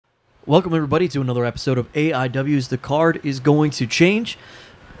Welcome, everybody, to another episode of AIW's The Card is Going to Change.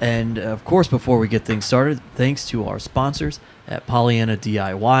 And, of course, before we get things started, thanks to our sponsors at Pollyanna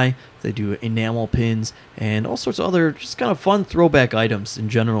DIY. They do enamel pins and all sorts of other just kind of fun throwback items in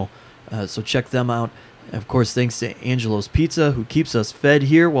general. So check them out. And of course, thanks to Angelo's Pizza, who keeps us fed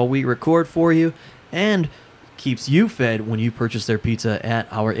here while we record for you and keeps you fed when you purchase their pizza at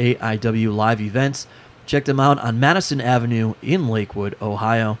our AIW live events. Check them out on Madison Avenue in Lakewood,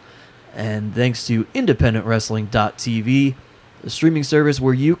 Ohio. And thanks to IndependentWrestling.tv, the streaming service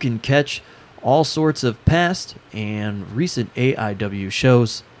where you can catch all sorts of past and recent AIW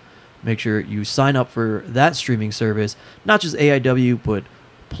shows. Make sure you sign up for that streaming service. Not just AIW, but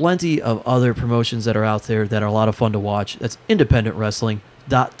plenty of other promotions that are out there that are a lot of fun to watch. That's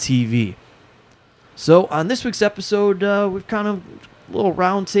IndependentWrestling.tv. So on this week's episode, we've kind of a little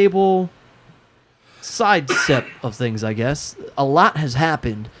round table sidestep of things, I guess. A lot has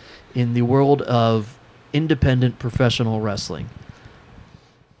happened in the world of independent professional wrestling.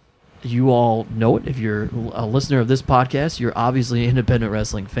 You all know it. If you're a listener of this podcast, you're obviously an independent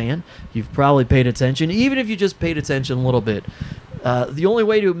wrestling fan. You've probably paid attention, even if you just paid attention a little bit. The only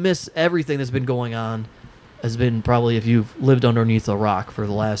way to miss everything that's been going on has been probably if you've lived underneath a rock for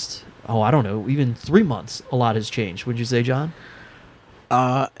the last, I don't know, even 3 months. A lot has changed. Would you say, John?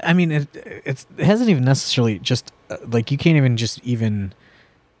 I mean, it hasn't even necessarily just, like, you can't even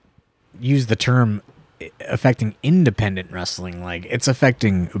use the term affecting independent wrestling. Like, it's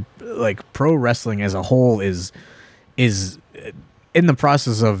affecting, like, pro wrestling as a whole is in the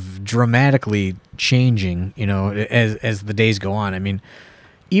process of dramatically changing, as the days go on. I mean,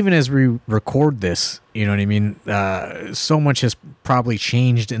 even as we record this, you know what I mean? So much has probably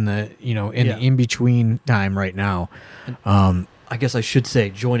changed in the, the in-between time right now. I guess I should say,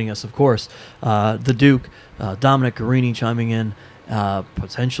 joining us, of course, the Duke, Dominic Guarini chiming in,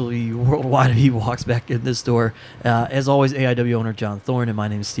 potentially worldwide if he walks back in this door. As always, AIW owner John Thorne, and my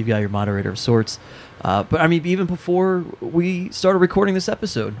name is Steve Guy, your moderator of sorts. But I mean, even before we started recording this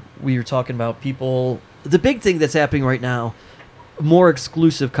episode, we were talking about people. The big thing that's happening right now, more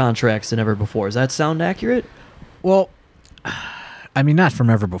exclusive contracts than ever before. Does that sound accurate? Well, I mean, not from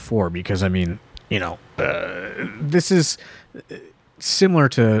ever before, because I mean, this is similar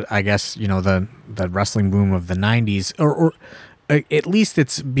to, I guess, the wrestling boom of the 90s, or at least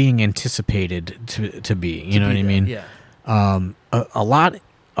it's being anticipated to be, you know what I mean? Yeah. A lot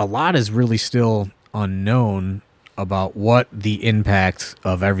is really still unknown about what the impact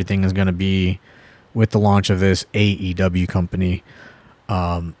of everything is going to be with the launch of this AEW company.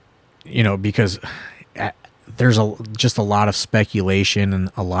 Because there's just a lot of speculation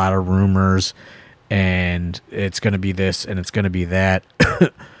and a lot of rumors, and it's going to be this and it's going to be that.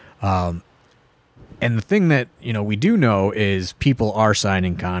 And the thing that, we do know is people are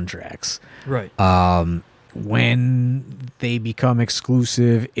signing contracts. Right. When they become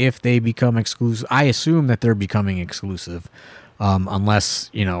exclusive, if they become exclusive, I assume that they're becoming exclusive,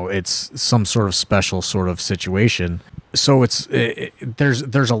 unless, it's some sort of special sort of situation. So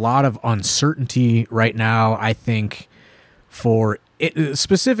there's a lot of uncertainty right now, I think, for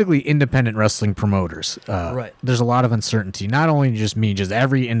specifically independent wrestling promoters. Right. There's a lot of uncertainty. Not only just me, just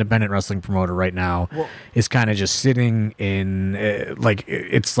every independent wrestling promoter right now is kind of just sitting in,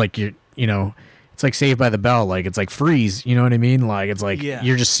 it's like it's like Saved by the Bell. Like, it's like freeze. You know what I mean? Like, it's like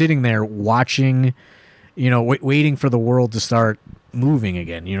you're just sitting there watching, waiting for the world to start moving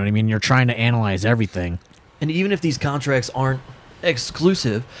again. You know what I mean? You're trying to analyze everything. And even if these contracts aren't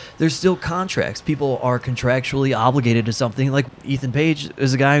exclusive, there's still contracts. People are contractually obligated to something. Like Ethan Page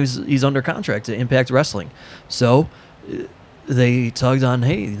is a guy he's under contract to Impact Wrestling. So they tugged on,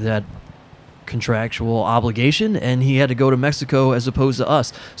 that contractual obligation, and he had to go to Mexico as opposed to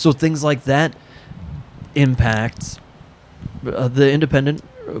us. So things like that impact the independent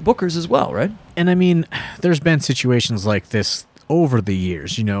bookers as well, right? And I mean, there's been situations like this over the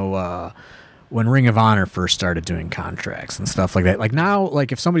years, when Ring of Honor first started doing contracts and stuff like that. Like now,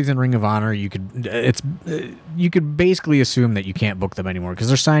 like if somebody's in Ring of Honor, you could basically assume that you can't book them anymore because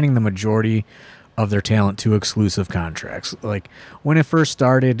they're signing the majority of their talent to exclusive contracts. Like when it first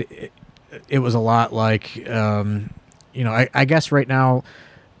started, it was a lot like, I guess right now,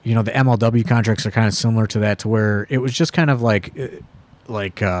 the MLW contracts are kind of similar to that, to where it was just kind of like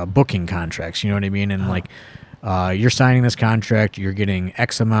booking contracts. You know what I mean? And you're signing this contract, you're getting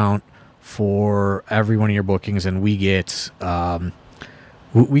X amount for every one of your bookings, and we get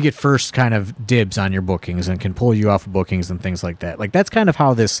first kind of dibs on your bookings and can pull you off of bookings and things like that. Like that's kind of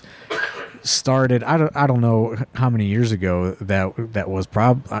how this started. I don't know how many years ago that was.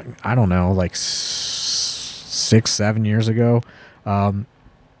 I don't know, like 6-7 years ago.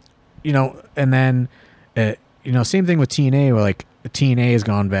 and then same thing with TNA, where like TNA has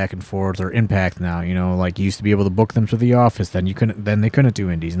gone back and forth, or Impact now. Like you used to be able to book them to the office, then they couldn't do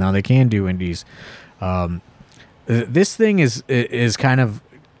indies. Now they can do indies. This thing is kind of,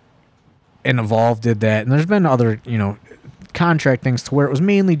 and Evolve did that, and there's been other contract things to where it was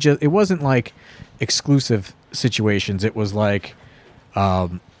mainly it wasn't like exclusive situations. It was like,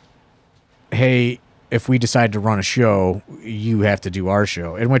 hey, if we decide to run a show, you have to do our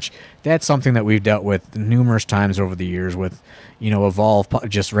show. In which that's something that we've dealt with numerous times over the years with, Evolve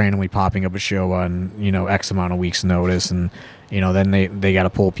just randomly popping up a show on, X amount of weeks notice. And, then they got to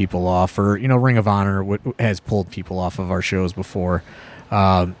pull people off, or, Ring of Honor has pulled people off of our shows before.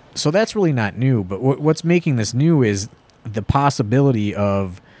 So that's really not new. But what's making this new is the possibility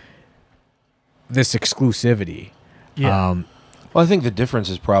of this exclusivity. Yeah. Well, I think the difference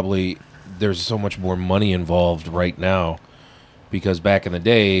is probably there's so much more money involved right now, because back in the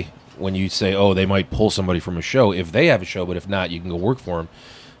day when you say, oh, they might pull somebody from a show if they have a show, but if not, you can go work for them,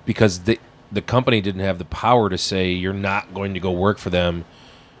 because the company didn't have the power to say you're not going to go work for them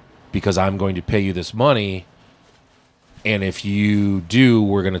because I'm going to pay you this money, and if you do,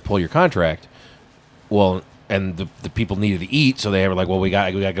 we're going to pull your contract. Well, and the people needed to eat, so they were like, well, we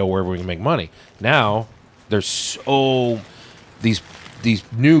got to go wherever we can make money. Now there's these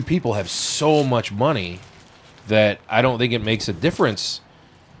new people have so much money that I don't think it makes a difference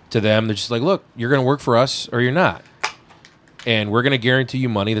to them. They're just like, look, you're going to work for us or you're not. And we're going to guarantee you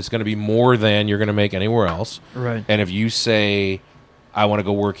money that's going to be more than you're going to make anywhere else. Right. And if you say, I want to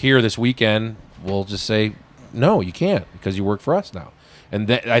go work here this weekend, we'll just say, no, you can't, because you work for us now.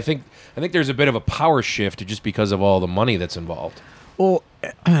 And I think there's a bit of a power shift just because of all the money that's involved. Well,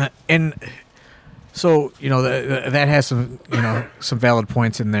 and so, that has some, some valid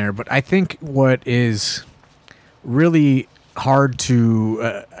points in there. But I think what is really hard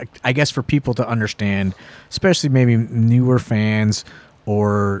to, I guess, for people to understand, especially maybe newer fans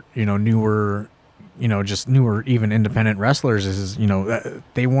or, newer, just newer even independent wrestlers, is,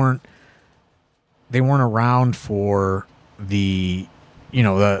 they weren't around for the,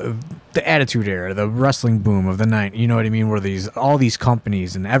 the Attitude Era, the wrestling boom of the night. You know what I mean? Where all these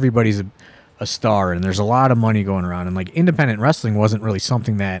companies and everybody's a star, and there's a lot of money going around, and like independent wrestling wasn't really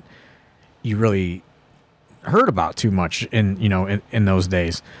something that you really heard about too much in those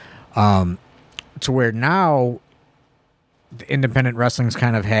days, to where now the independent wrestling's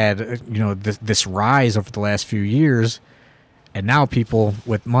kind of had this rise over the last few years, and now people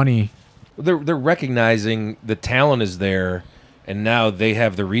with money, they're recognizing the talent is there, and now they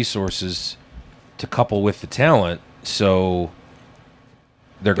have the resources to couple with the talent, so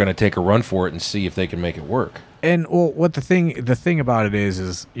they're going to take a run for it and see if they can make it work. And what the thing about it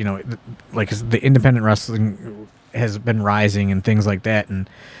is like the independent wrestling has been rising and things like that, and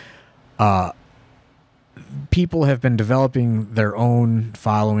people have been developing their own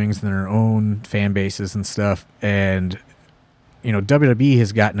followings and their own fan bases and stuff, and WWE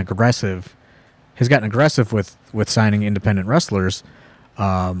has gotten aggressive with signing independent wrestlers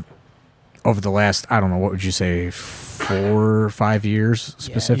over the last, I don't know, what would you say, 4 or 5 years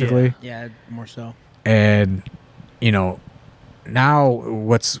specifically? Yeah, more so. And now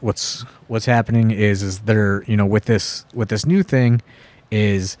what's happening is they're with this new thing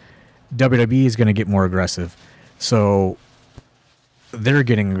is WWE is going to get more aggressive, so they're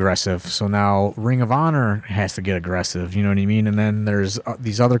getting aggressive. So now Ring of Honor has to get aggressive. You know what I mean? And then there's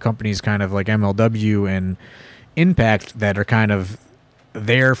these other companies, kind of like MLW and Impact, that are kind of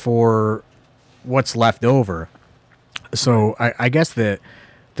there for what's left over. So I guess the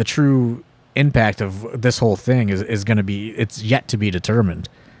true impact of this whole thing is going to be, it's yet to be determined.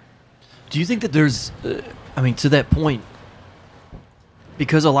 Do you think that there's, to that point,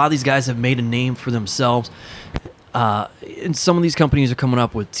 because a lot of these guys have made a name for themselves, and some of these companies are coming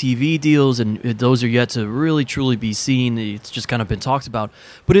up with TV deals, and those are yet to really truly be seen. It's just kind of been talked about.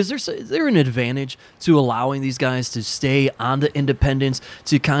 But is there an advantage to allowing these guys to stay on the independents,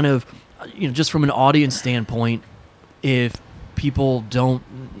 to kind of, just from an audience standpoint, if people don't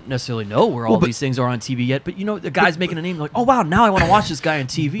necessarily know where all these things are on TV yet, but the guy's making a name, like, oh wow, now I want to watch this guy on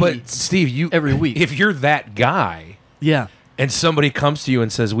TV. But Steve, every week, if you're that guy, yeah, and somebody comes to you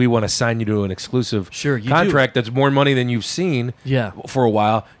and says, we want to sign you to an exclusive contract that's more money than you've seen for a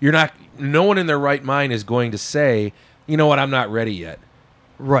while, no one in their right mind is going to say, you know what, I'm not ready yet.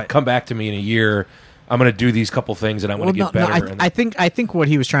 Right. Come back to me in a year. I'm going to do these couple things and I'm going to get better. I think what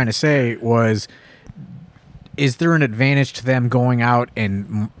he was trying to say was, is there an advantage to them going out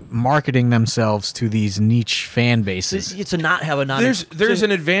and marketing themselves to these niche fan bases? To not have a non. There's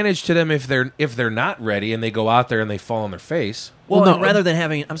an advantage to them if they're not ready and they go out there and they fall on their face. Well, no, rather than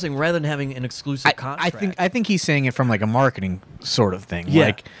having an exclusive contract. I think he's saying it from like a marketing sort of thing.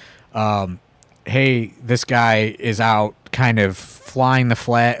 Yeah. Like, hey, this guy is out kind of flying the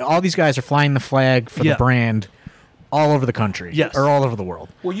flag. All these guys are flying the flag for the brand all over the country, or all over the world.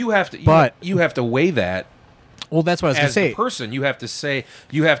 Well, you have to weigh that. Well, that's what I was going to say. As a person, you have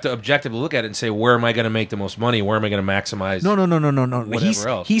to objectively look at it and say, where am I going to make the most money? Where am I going to maximize? No. Whatever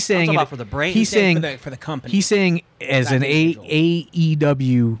else. He's saying about for the brand. He's saying for the company. He's saying as an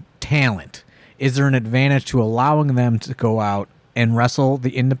AEW talent, is there an advantage to allowing them to go out and wrestle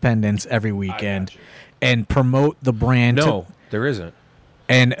the independents every weekend and promote the brand? No, there isn't.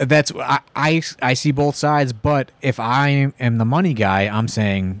 And that's I see both sides, but if I am the money guy, I'm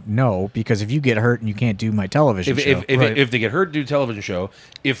saying no, because if you get hurt and you can't do my television show, if they get hurt, do a television show.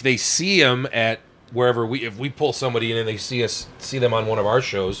 If they see them at wherever if we pull somebody in and they see them on one of our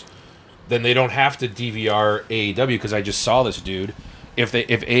shows, then they don't have to DVR AEW because I just saw this dude. If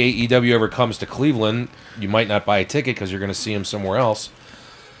AEW ever comes to Cleveland, you might not buy a ticket because you're going to see him somewhere else.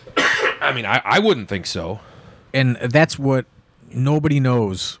 I mean, I wouldn't think so. And that's what nobody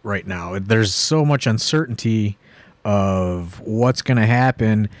knows right now. There's so much uncertainty of what's going to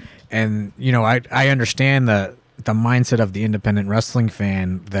happen, and I understand the mindset of the independent wrestling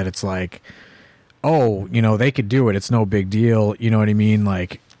fan that it's like, oh, they could do it, it's no big deal, you know what I mean?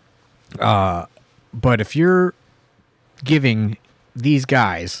 Like, but if you're giving these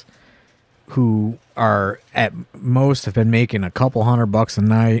guys who are at most have been making a couple $100 a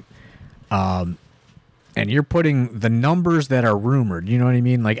night, and you're putting the numbers that are rumored, you know what I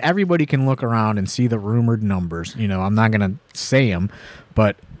mean? Like, everybody can look around and see the rumored numbers. I'm not going to say them,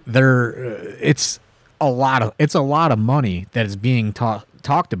 but it's a lot of money that is being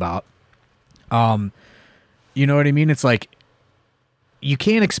talked about. You know what I mean? It's like, you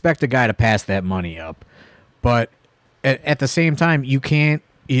can't expect a guy to pass that money up, but at the same time, you can't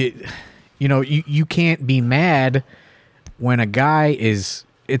be mad when a guy is.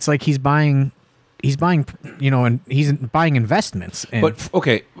 It's like he's buying, and he's buying investments. But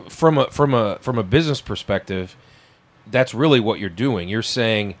okay, from a business perspective, that's really what you're doing. You're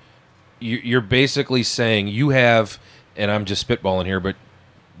saying, you're basically saying you have, and I'm just spitballing here, but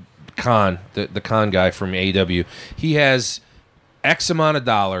the Khan guy from AEW, he has X amount of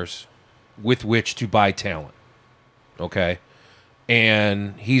dollars with which to buy talent. Okay,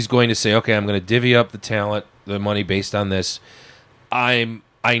 and he's going to say, okay, I'm going to divvy up the talent, the money based on this. I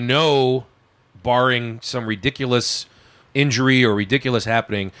know, barring some ridiculous injury or ridiculous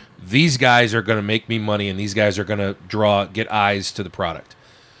happening, these guys are going to make me money, and these guys are going to get eyes to the product.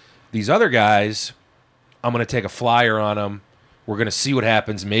 These other guys, I'm going to take a flyer on them. We're going to see what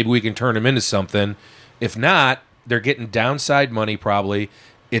happens. Maybe we can turn them into something. If not, they're getting downside money probably.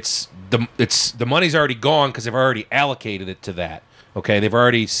 It's the money's already gone because they've already allocated it to that. Okay, they've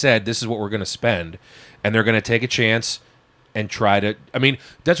already said this is what we're going to spend, and they're going to take a chance and try to. I mean,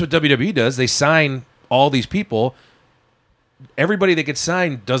 that's what WWE does. They sign all these people. Everybody that gets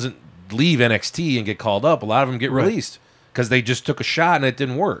signed doesn't leave NXT and get called up. A lot of them get released because they just took a shot and it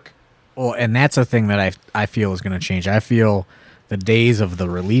didn't work. Well, and that's a thing that I feel is going to change. I feel the days of the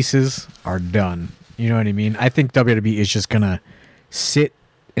releases are done. You know what I mean? I think WWE is just going to sit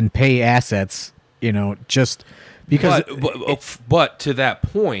and pay assets, just because. But to that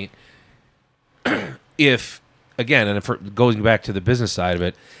point, if, again, and if going back to the business side of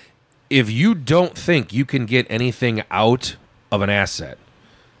it, if you don't think you can get anything out of an asset,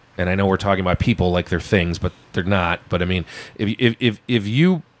 and I know we're talking about people like they're things, but they're not. But I mean, if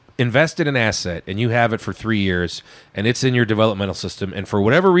you invested an asset and you have it for 3 years and it's in your developmental system, and for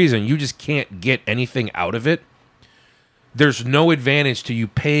whatever reason you just can't get anything out of it, there's no advantage to you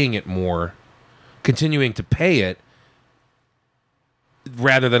paying it more, continuing to pay it,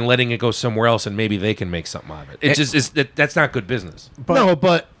 rather than letting it go somewhere else and maybe they can make something out of it. That's not good business.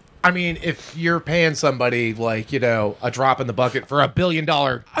 But I mean, if you're paying somebody like, a drop in the bucket for $1 billion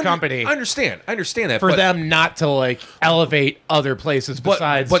company, I understand that. For them not to elevate other places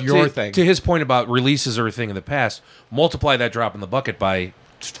besides your thing. To his point about releases or a thing in the past, multiply that drop in the bucket by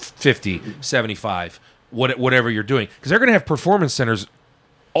 50, 75, whatever you're doing, because they're going to have performance centers.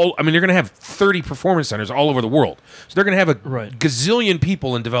 They're going to have 30 performance centers all over the world. So they're going to have a gazillion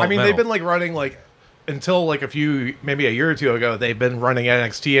people in development. I mean, they've been running until maybe a year or two ago, they've been running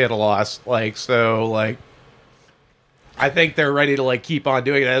NXT at a loss. I think they're ready to keep on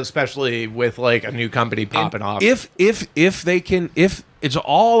doing it, especially with a new company popping off. If they can, if it's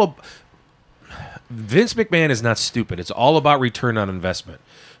all, Vince McMahon is not stupid. It's all about return on investment.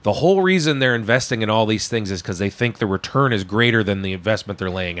 The whole reason they're investing in all these things is because they think the return is greater than the investment they're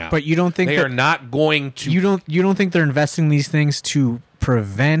laying out. But you don't think they are not going to? You don't think they're investing these things to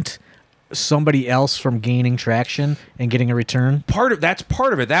prevent somebody else from gaining traction and getting a return? That's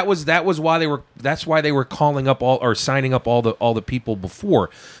part of it. That's why they were calling up all or signing up all the people before.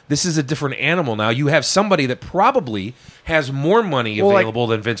 This is a different animal now. You have somebody that probably has more money available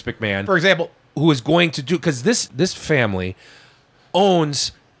than Vince McMahon, for example, who is going to do, because this family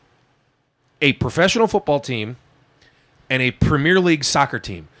owns a professional football team and a Premier League soccer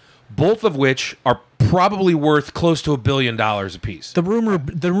team, both of which are probably worth close to $1 billion apiece. The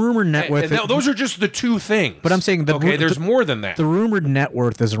rumor net worth. Those are just the two things. But I'm saying there's more than that. The rumored net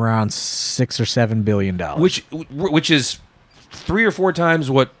worth is around $6 or $7 billion, which is 3 or 4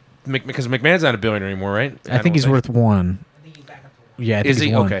 times what because McMahon's not a billionaire anymore, right? I think he's worth one. I think he's back up to one. Yeah, I think is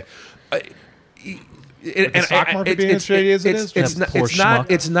he? One. Okay. The stock market being as shady as it is?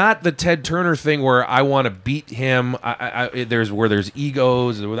 It's not the Ted Turner thing where I want to beat him. There's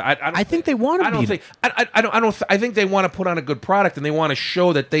egos. I think they want to beat him. I think they want to put on a good product and they want to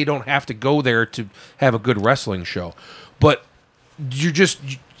show that they don't have to go there to have a good wrestling show. But you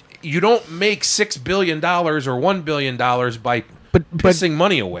don't make $6 billion or $1 billion by pissing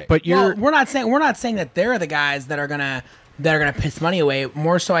money away. But we're not saying that they're the guys that are gonna piss money away.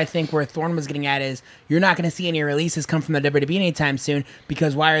 More so, I think where Thorne was getting at is you're not going to see any releases come from the WWE anytime soon,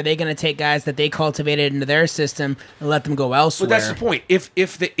 because why are they going to take guys that they cultivated into their system and let them go elsewhere? But that's the point.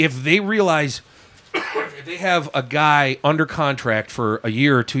 If they realize if they have a guy under contract for a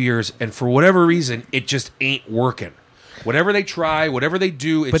year or 2 years, and for whatever reason it just ain't working. Whatever they try, whatever they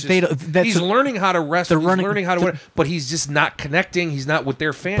do, he's learning how to wrestle. He's learning how to, but he's just not connecting. He's not with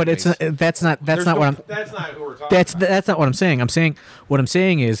their fan base. But that's not what I'm. That's not who we're talking about. That's not what I'm saying. What I'm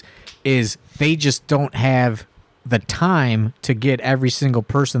saying is they just don't have the time to get every single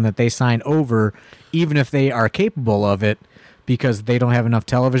person that they sign over, even if they are capable of it, because they don't have enough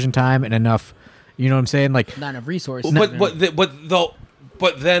television time and enough. You know what I'm saying? Like not enough resources.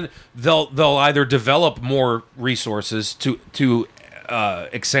 But then they'll either develop more resources to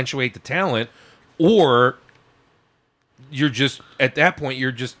accentuate the talent, or you're just at that point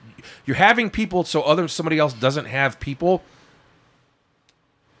you're having people so somebody else doesn't have people.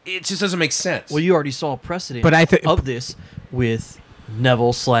 It just doesn't make sense. Well, you already saw a precedent of this with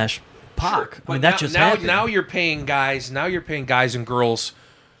Neville / Pac. Sure, I mean, that just happened. Now you're paying guys and girls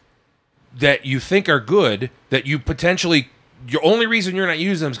that you think are good, that you potentially. Your only reason you're not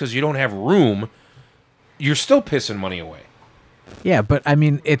using them is because you don't have room. You're still pissing money away. Yeah, but I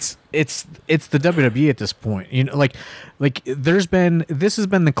mean, it's the WWE at this point. You know, like this has been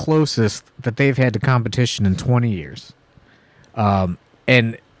the closest that they've had to competition in 20 years,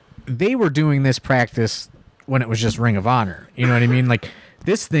 and they were doing this practice when it was just Ring of Honor. You know what I mean? Like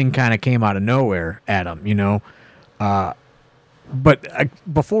this thing kind of came out of nowhere at them. You know, but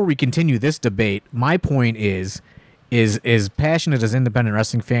before we continue this debate, my point is passionate as independent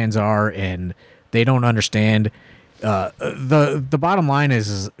wrestling fans are, and they don't understand. The bottom line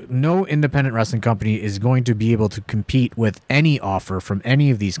is no independent wrestling company is going to be able to compete with any offer from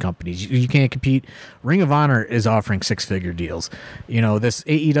any of these companies. You can't compete. Ring of Honor is offering 6-figure deals. You know, this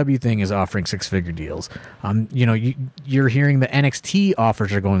AEW thing is offering 6-figure deals. You know, you're hearing the NXT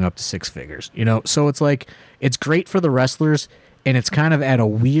offers are going up to 6 figures. You know, so it's like it's great for the wrestlers. And it's kind of at a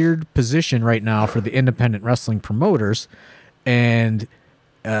weird position right now for the independent wrestling promoters. And,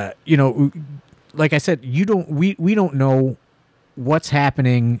 you know, like I said, we don't know what's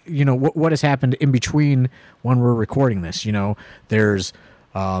happening, you know, what has happened in between when we're recording this. You know, there's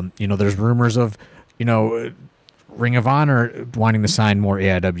rumors of, you know, Ring of Honor wanting to sign more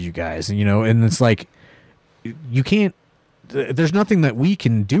AIW guys, you know, and it's like, you can't, there's nothing that we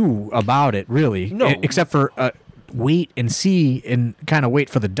can do about it really, except for, wait and see and kind of wait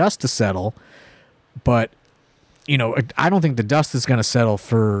for the dust to settle. But you know, I don't think the dust is going to settle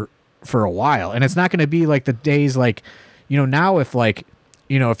for a while, and it's not going to be like the days like, you know, now if like,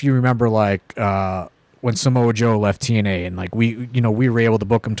 you know, if you remember like when Samoa Joe left TNA and like we were able to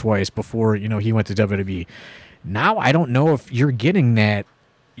book him twice before, you know, he went to WWE. Now I don't know if you're getting that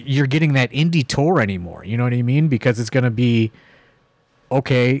indie tour anymore, you know what I mean? Because it's going to be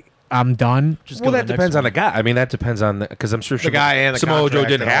okay, I'm done. Well, that depends on the guy. I mean, that depends on because I'm sure the guy and the Samoa Joe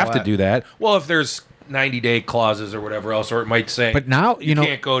didn't have to that. Do that. Well, if there's 90-day clauses or whatever else, or it might say, but now you know,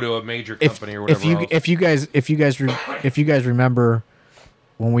 can't go to a major company or whatever. If you guys remember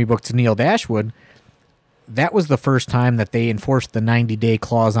when we booked Neil Dashwood, that was the first time that they enforced the 90-day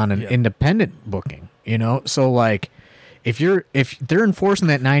clause on an independent booking. You know, so like if they're enforcing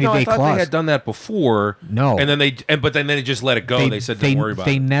that 90-day No, I thought clause, they had done that before. No. and then they just let it go. They said don't worry about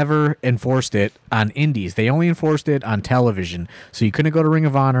they it. never enforced it on indies. They only enforced it on television. So you couldn't go to Ring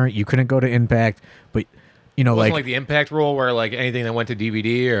of Honor, you couldn't go to Impact, but It wasn't like the Impact rule where like anything that went to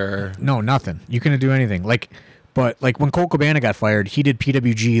DVD or no, nothing. You couldn't do anything. But when Colt Cabana got fired, he did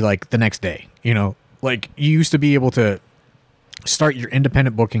PWG like the next day. Like you used to be able to start your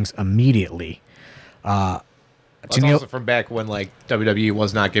independent bookings immediately. It's also from back when like WWE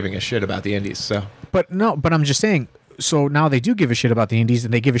was not giving a shit about the indies. So, but I'm just saying. So now they do give a shit about the indies,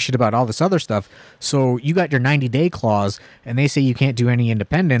 and they give a shit about all this other stuff. So you got your 90-day clause, and they say you can't do any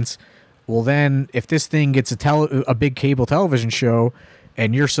independents. Well, then if this thing gets a big cable television show,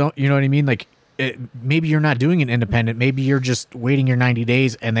 and you know what I mean, like maybe you're not doing an independent, maybe you're just waiting your 90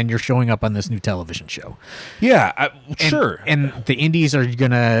 days, and then you're showing up on this new television show. Yeah, sure. And the indies are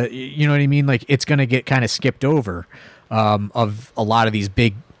gonna, you know what I mean, like it's gonna get kind of skipped over of a lot of these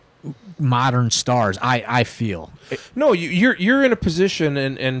big modern stars. I feel. No, you're in a position,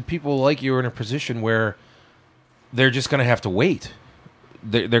 and people like you are in a position where they're just going to have to wait.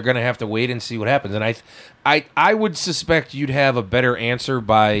 They're going to have to wait and see what happens. And I would suspect you'd have a better answer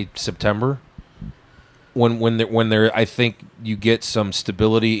by September, when there I think you get some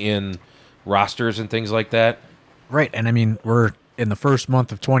stability in rosters and things like that. Right, and I mean we're in the first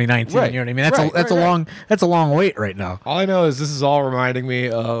month of 2019. Right. You know what I mean? That's a long wait right now. all I know is this is all reminding me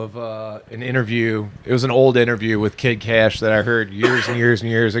of an interview. It was an old interview with Kid Cash that I heard years and years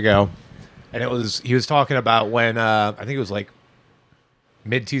and years ago, and he was talking about when I think it was like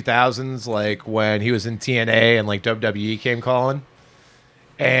mid 2000s, like when he was in TNA and like WWE came calling,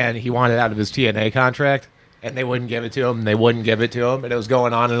 and he wanted out of his TNA contract, and they wouldn't give it to him, and they wouldn't give it to him, and it was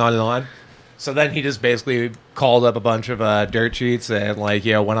going on and on and on. So then he just basically called up a bunch of dirt sheets and like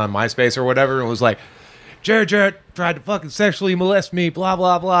went on MySpace or whatever and was like, Jerry Jarrett tried to fucking sexually molest me, blah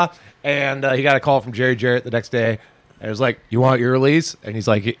blah blah, and he got a call from Jerry Jarrett the next day, and it was like, you want your release? And he's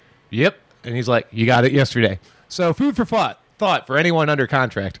like, yep, and he's like, you got it yesterday. So food for thought for anyone under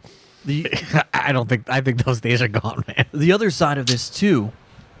contract. I think those days are gone, man. The other side of this too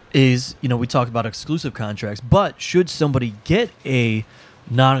is, we talked about exclusive contracts, but should somebody get a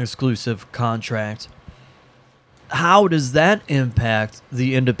non-exclusive contract, how does that impact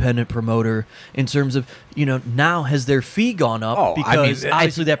the independent promoter in terms of, now has their fee gone up because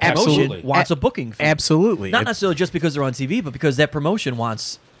obviously that promotion wants a booking fee. Absolutely. Not necessarily just because they're on TV, but because that promotion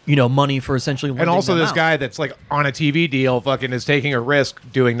wants, money for essentially And also them this out. guy that's like on a TV deal fucking is taking a risk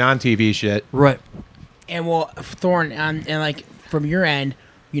doing non-TV shit. Right. And well, Thorne, and like from your end,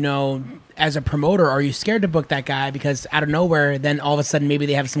 as a promoter, are you scared to book that guy because out of nowhere, then all of a sudden maybe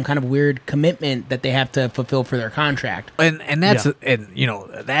they have some kind of weird commitment that they have to fulfill for their contract? And that's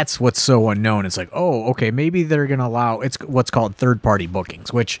that's what's so unknown. It's like, oh, okay, maybe they're gonna allow it's what's called third party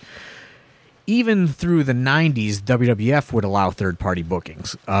bookings, which even through the 90s, WWF would allow third party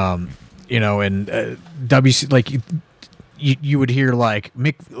bookings. And WC, like you would hear like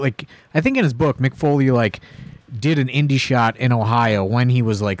Mick, like I think in his book Mick Foley like did an indie shot in Ohio when he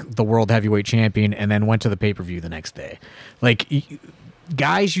was like the world heavyweight champion, and then went to the pay-per-view the next day. Like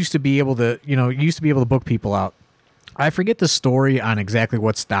guys used to be able to book people out. I forget the story on exactly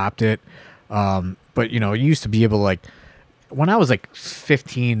what stopped it. But you used to be able to, like, when I was like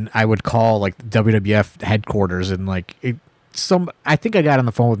 15, I would call like WWF headquarters and like I think I got on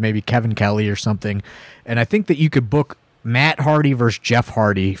the phone with maybe Kevin Kelly or something. And I think that you could book Matt Hardy versus Jeff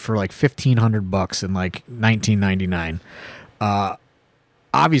Hardy for like $1,500 in like 1999.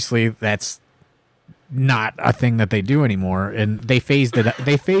 Obviously, that's not a thing that they do anymore, and they phased it.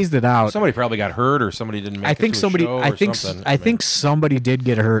 They phased it out. Somebody probably got hurt, or somebody didn't make I think it to somebody. a show I think. or something. I think somebody did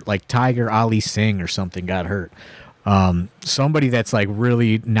get hurt, like Tiger Ali Singh or something got hurt. Somebody that's like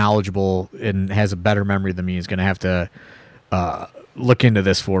really knowledgeable and has a better memory than me is going to have to look into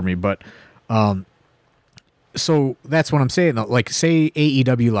this for me, but. So that's what I'm saying, though. Like, say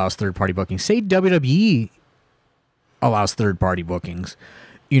AEW allows third-party bookings. Say WWE allows third-party bookings.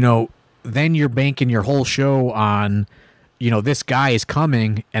 Then you're banking your whole show on, this guy is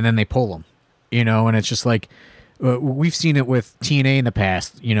coming, and then they pull him. And it's just like, we've seen it with TNA in the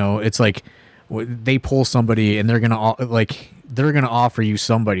past. It's like they pull somebody, and they're gonna offer you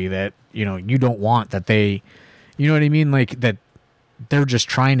somebody that you don't want, that they, you know what I mean, like that. They're just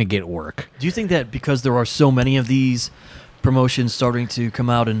trying to get work. Do you think that because there are so many of these promotions starting to come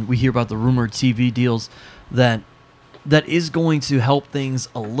out, and we hear about the rumored TV deals, that is going to help things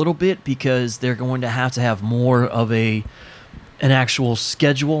a little bit because they're going to have more of an actual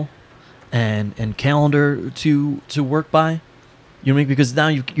schedule and calendar to work by? You know what I mean? Because now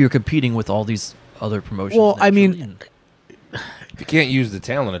you're competing with all these other promotions. Well, I naturally, mean, If you can't use the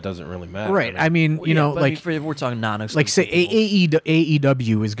talent, it doesn't really matter. right. I mean, Well, you yeah, know, but I mean, like if we're talking non-exclusive, like say people.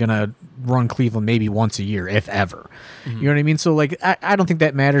 AEW is gonna run Cleveland maybe once a year, if ever. You know what I mean? So like, I don't think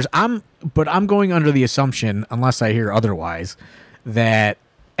that matters. I'm going under the assumption, unless I hear otherwise, that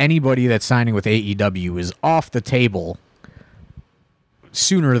anybody that's signing with AEW is off the table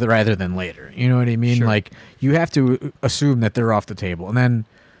sooner rather than later. You know what I mean? Sure. Like, you have to assume that they're off the table, and then,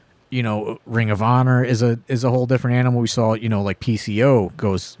 you know, Ring of Honor is a whole different animal. We saw, you know, like PCO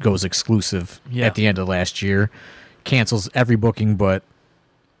goes exclusive Yeah. at the end of last year, cancels every booking but,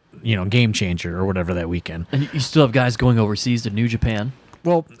 you know, Game Changer or whatever that weekend. And you still have guys going overseas to New Japan.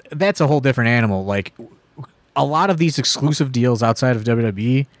 Well, that's a whole different animal. Like, a lot of these exclusive deals outside of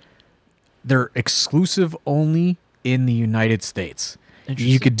WWE, they're exclusive only in the United States. You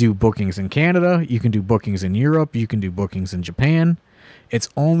Interesting. could do bookings in Canada, you can do bookings in Europe, you can do bookings in Japan. It's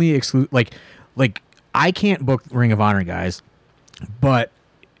only exclusive. Like I can't book Ring of Honor guys, but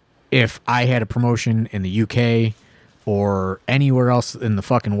if I had a promotion in the UK or anywhere else in the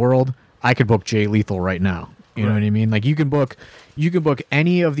fucking world, I could book Jay Lethal right now. You know what I mean? Like, you can book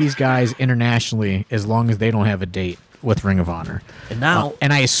any of these guys internationally as long as they don't have a date with Ring of Honor. And now,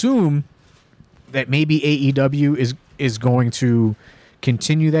 And I assume that maybe AEW is going to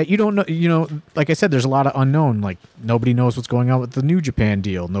continue that. You don't know, you know, like I said, there's a lot of unknown. Like, nobody knows what's going on with the New Japan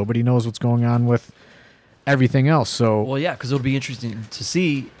deal. Nobody knows what's going on with everything else. So, well, yeah, because it'll be interesting to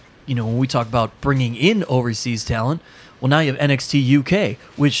see, you know, when we talk about bringing in overseas talent. Well, now you have NXT UK,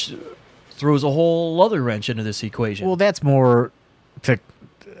 which throws a whole other wrench into this equation. well, that's more to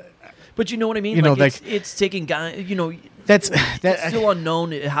but you know what I mean? you know, it's taking guys, you know, that's it's still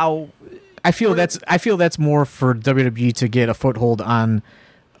unknown how. I feel that's more for WWE to get a foothold on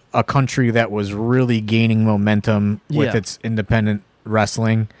a country that was really gaining momentum with Yeah. its independent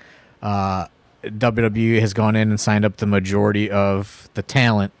wrestling. WWE has gone in and signed up the majority of the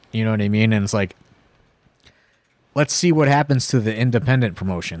talent. You know what I mean? And it's like, let's see what happens to the independent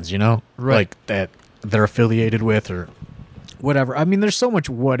promotions. You know, Right. like that they're affiliated with or whatever. I mean, there's so much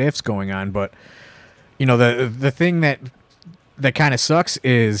what ifs going on, but you know, the thing that kind of sucks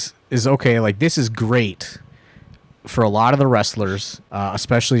is okay, like, this is great for a lot of the wrestlers,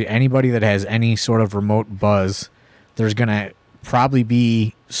 especially anybody that has any sort of remote buzz. There's gonna probably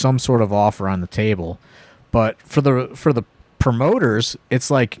be some sort of offer on the table, but for the promoters,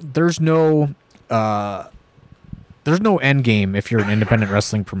 it's like there's no end game if you're an independent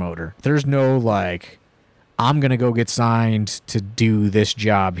wrestling promoter. There's no like, I'm gonna go get signed to do this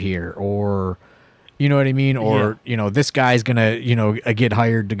job here, or you know what I mean? Or, you know, this guy's going to, you know, get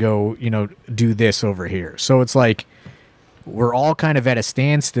hired to go, you know, do this over here. So it's like we're all kind of at a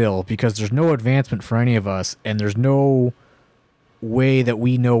standstill because there's no advancement for any of us, and there's no way that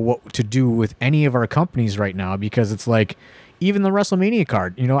we know what to do with any of our companies right now, because it's like even the WrestleMania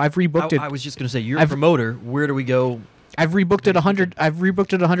card, you know, I've rebooked it. I was just going to say, you're a promoter. Where do we go? I've rebooked it 100. I've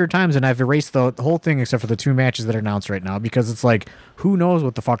rebooked it 100 times, and I've erased the whole thing except for the 2 matches that are announced right now, because it's like, who knows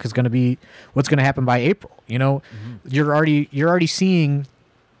what the fuck is going to be, what's going to happen by April? You know, you're already seeing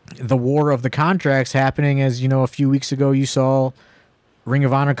the war of the contracts happening. As you know, a few weeks ago, you saw Ring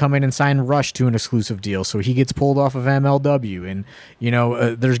of Honor come in and sign Rush to an exclusive deal, so he gets pulled off of MLW, and you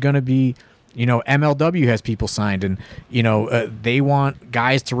know, there's going to be. You know, MLW has people signed, and you know, they want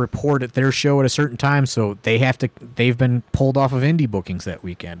guys to report at their show at a certain time, so they've been pulled off of indie bookings that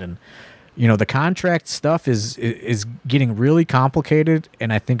weekend, and you know, the contract stuff is getting really complicated,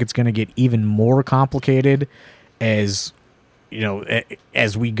 and I think it's going to get even more complicated as you know,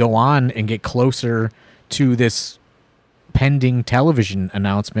 as we go on and get closer to this pending television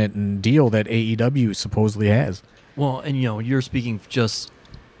announcement and deal that AEW supposedly has. Well, and you know, you're speaking just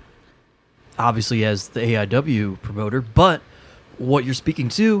obviously as the AIW promoter, but what you're speaking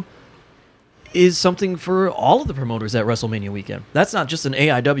to is something for all of the promoters at WrestleMania weekend. That's not just an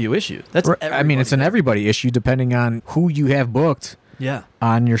AIW issue. That's I mean, it's an everybody issue depending on who you have booked yeah.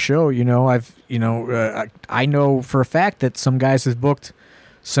 on your show. You know, I know for a fact that some guys have booked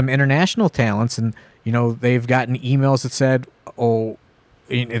some international talents, and you know, they've gotten emails that said, "Oh,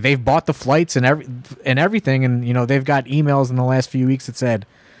 they've bought the flights and everything," and you know, they've got emails in the last few weeks that said,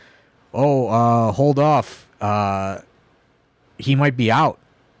 "Oh, hold off, he might be out,"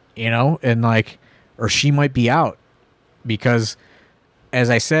 you know, and like, or she might be out, because, as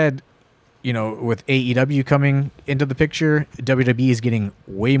I said, you know, with AEW coming into the picture, WWE is getting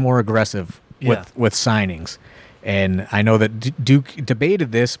way more aggressive with signings. And I know that Duke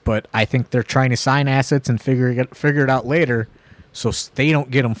debated this, but I think they're trying to sign assets and figure it out later, so they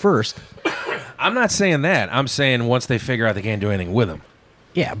don't get them first. I'm not saying that. I'm saying once they figure out they can't do anything with them.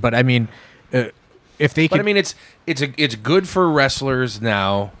 Yeah, but I mean, if they But could, I mean, it's good for wrestlers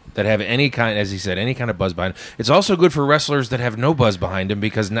now that have any kind, as he said, any kind of buzz behind them. It's also good for wrestlers that have no buzz behind them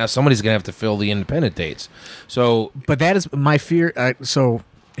because now somebody's going to have to fill the independent dates. So, but that is my fear. So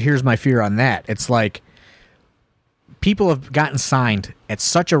here's my fear on that. It's like people have gotten signed at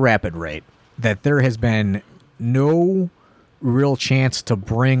such a rapid rate that there has been no real chance to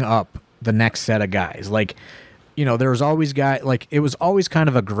bring up the next set of guys. Like, you know, there was always it was always kind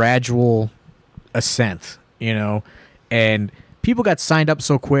of a gradual ascent, you know, and people got signed up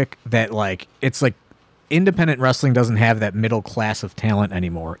so quick that like it's like independent wrestling doesn't have that middle class of talent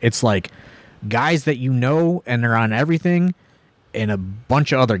anymore. It's like guys that you know and they're on everything and a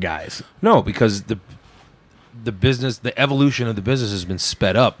bunch of other guys. no, because the business, the evolution of the business has been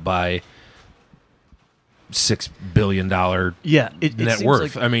sped up by $6 billion it net seems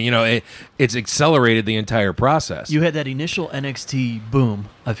worth. like I mean, you know, it's accelerated the entire process. you had that initial NXT boom,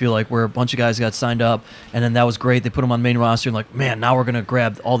 I feel like, where a bunch of guys got signed up, and then that was great. They put them on main roster, and like, man, now we're going to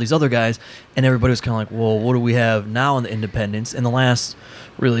grab all these other guys. And everybody was kind of like, well, what do we have now in the independents? In the last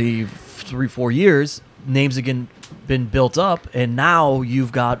really 3-4 years, names again been built up, and now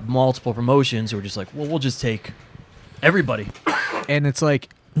you've got multiple promotions who are just like, well, we'll just take everybody. And it's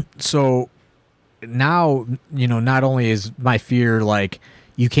like, so now, you know, not only is my fear like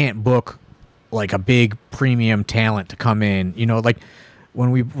you can't book like a big premium talent to come in, you know, like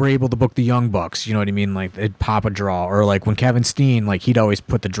when we were able to book the Young Bucks, you know what I mean? Like it'd pop a draw, or like when Kevin Steen, like he'd always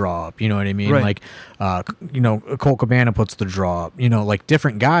put the draw up, you know what I mean? Right. Like, you know, Colt Cabana puts the draw up, you know, like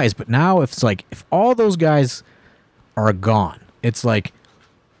different guys. But now if it's like, if all those guys are gone, it's like,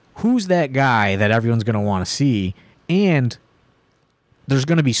 who's that guy that everyone's going to want to see? And there's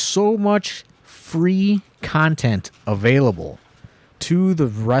going to be so much free content available to the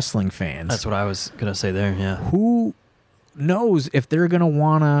wrestling fans. That's what I was going to say there, yeah. Who knows if they're going to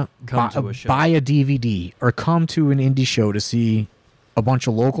want to Come to a show. buy a DVD or come to an indie show to see a bunch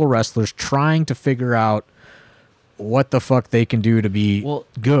of local wrestlers trying to figure out what the fuck they can do to be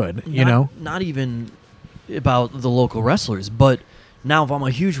good, you know? Not even about the local wrestlers, but now if I'm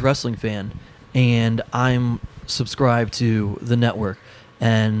a huge wrestling fan and I'm subscribed to the network,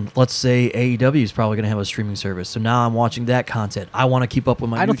 and let's say AEW is probably going to have a streaming service, so now I'm watching that content. I want to keep up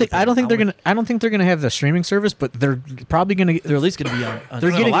with my. I don't think they're gonna have the streaming service, but they're probably gonna. They're at least going to be on. They're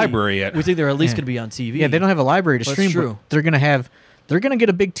getting a library yet. We think they're at least going to be on TV. Yeah, they don't have a library to That's stream. true. But they're gonna get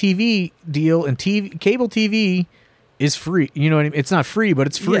a big TV deal, and cable TV is free. You know what I mean? It's not free, but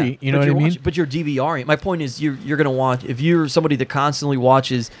it's free. Yeah, you know what I mean? But you're DVRing. My point is, you're going to watch, if you're somebody that constantly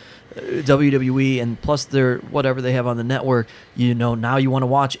watches WWE and plus their whatever they have on the network, you know, now you want to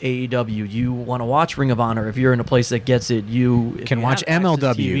watch AEW, you want to watch Ring of Honor. If you're in a place that gets it, you can watch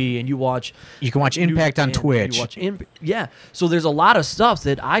MLW TV, and you can watch Impact on Twitch. So there's a lot of stuff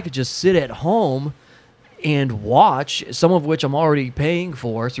that I could just sit at home and watch, some of which I'm already paying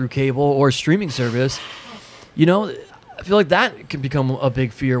for through cable or streaming service. You know, I feel like that can become a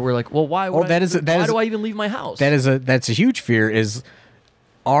big fear. We're like, well, why do I even leave my house? That's a huge fear. Is,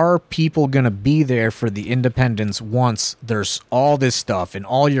 are people going to be there for the independents once there's all this stuff and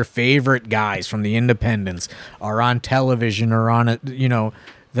all your favorite guys from the independents are on television or on it, you know,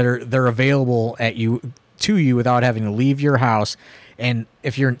 they're available to you without having to leave your house. And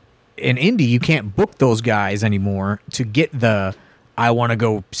if you're in indie, you can't book those guys anymore to get the, I want to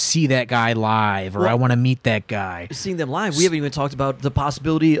go see that guy live, or I want to meet that guy. Seeing them live, we haven't even talked about the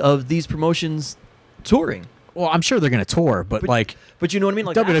possibility of these promotions touring. Well, I'm sure they're going to tour, but you know what I mean?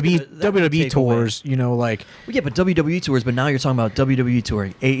 Like WWE tours, you know, like. Well, yeah, but WWE tours, but now you're talking about WWE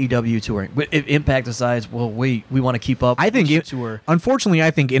touring, AEW touring. If Impact decides, well, wait, we want to keep up. I think tour. Unfortunately, I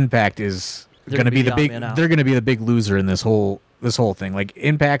think Impact is going to be the big. They're going to be the big loser in this whole thing. Like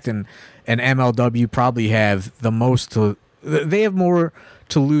Impact and MLW probably have the most to. They have more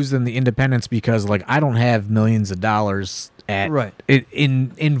to lose than the independents because, like, I don't have millions of dollars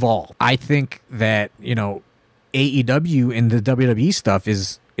involved. I think that, you know, AEW and the WWE stuff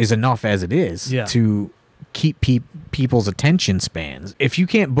is enough as it is to keep people's attention spans. If you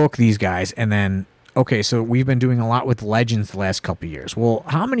can't book these guys, and then so we've been doing a lot with legends the last couple of years. Well,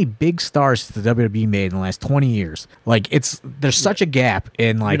 how many big stars has the WWE made in the last 20 years? Like, there's such a gap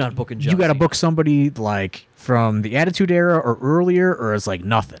in, like, you're not booking you got to book somebody like from the Attitude Era or earlier, or it's like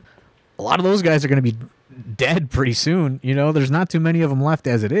nothing. A lot of those guys are going to be dead pretty soon. You know, there's not too many of them left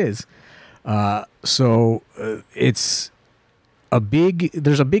as it is. It's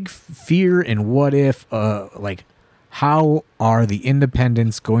there's a big fear in what if, like, how are the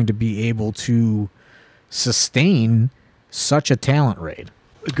independents going to be able to sustain such a talent rate?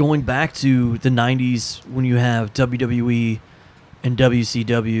 Going back to the 90s when you have WWE and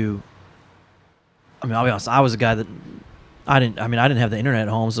WCW I mean, I'll be honest. I was a guy that I didn't have the internet at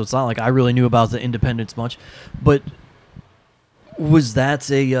home, so it's not like I really knew about the independents much. But was that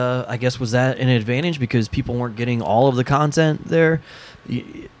I guess was that an advantage because people weren't getting all of the content there?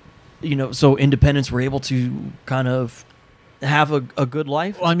 So independents were able to kind of have a good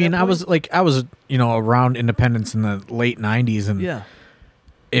life. Well, I mean, I was around independence in the late 90s, and yeah,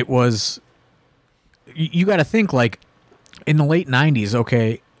 it was. You got to think like in the late 90s.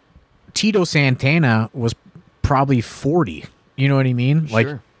 Okay, Tito Santana was probably 40. You know what I mean? Sure.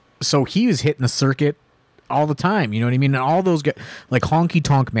 Like, so he was hitting the circuit all the time. You know what I mean? And all those guys, like Honky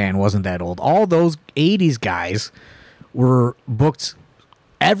Tonk Man wasn't that old. All those 80s guys were booked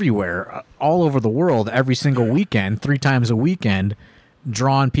everywhere, all over the world, every single weekend, 3 times a weekend,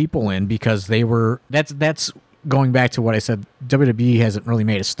 drawing people in because they were. That's going back to what I said. WWE hasn't really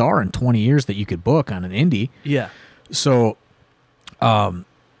made a star in 20 years that you could book on an indie. Yeah. So,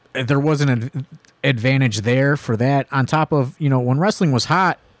 there was an advantage there for that. On top of, when wrestling was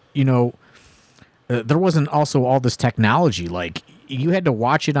hot, there wasn't also all this technology. Like, you had to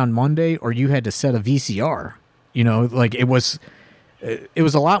watch it on Monday or you had to set a VCR. Like it was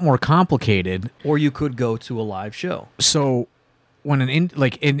a lot more complicated. Or you could go to a live show. So when an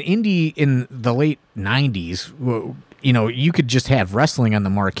indie in the late 90s, you could just have wrestling on the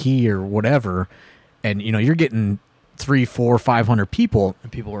marquee or whatever, and you're getting 300, 400, 500 people,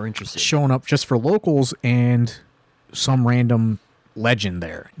 And people were interested. showing up just for locals and some random legend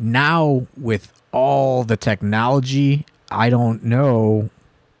there. Now with all the technology, I don't know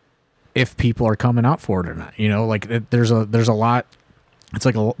if people are coming out for it or not. There's a lot. It's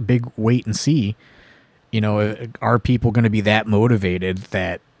like a big wait and see. Are people going to be that motivated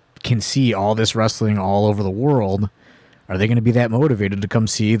that can see all this wrestling all over the world? Are they going to be that motivated to come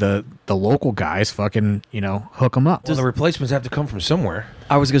see the local guys fucking, hook them up? Well, the replacements have to come from somewhere.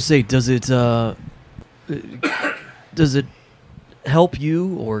 I was gonna say, does it help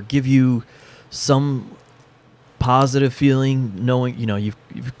you or give you some positive feeling knowing you've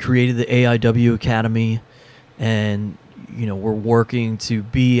created the AIW Academy and we're working to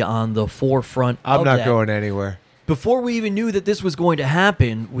be on the forefront I'm of not that. going anywhere. Before we even knew that this was going to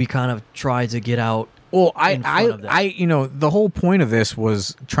happen, we kind of tried to get out. Well, in front of that. the whole point of this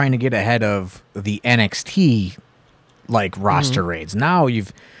was trying to get ahead of the NXT roster raids. Now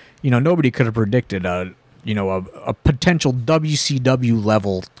nobody could have predicted a potential WCW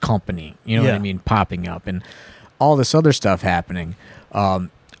level company, what I mean, popping up and all this other stuff happening.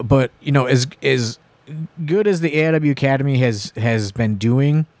 But as good as the AIW Academy has been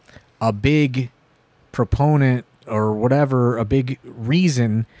doing, a big proponent or whatever, a big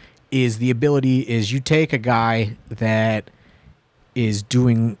reason is the ability is you take a guy that is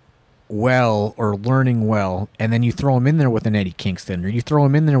doing well or learning well, and then you throw him in there with an Eddie Kingston, or you throw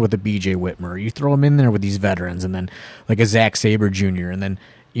him in there with a BJ Whitmer, or you throw him in there with these veterans, and then like a Zack Sabre Jr., and then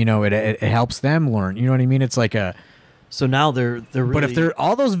it helps them learn. You know what I mean? It's like a So now they're really, but if they're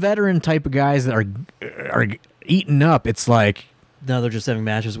all those veteran type of guys that are eaten up, it's like now they're just having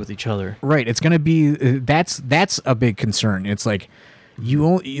matches with each other. right. It's gonna be that's a big concern. It's like you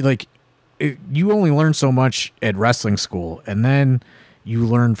only learn so much at wrestling school, and then you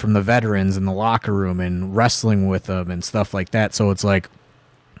learn from the veterans in the locker room and wrestling with them and stuff like that. So it's like,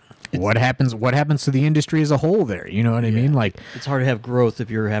 what happens to the industry as a whole there? You know what I mean? Like, It's hard to have growth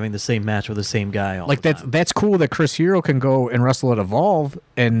if you're having the same match with the same guy all like the time. that's cool that Chris Hero can go and wrestle at Evolve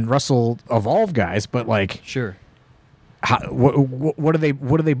and wrestle Evolve guys, but like, Sure. what are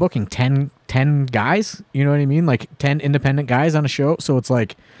they booking? 10 guys? You know what I mean? Like 10 independent guys on a show. So it's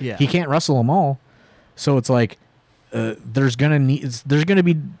like, Yeah. he can't wrestle them all. So it's like, there's gonna be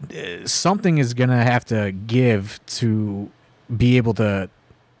something is gonna have to give to be able to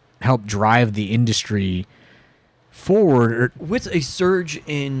help drive the industry forward. With a surge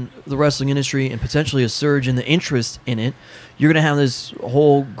in the wrestling industry and potentially a surge in the interest in it, you're going to have this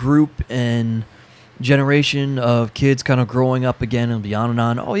whole group and generation of kids kind of growing up again and beyond and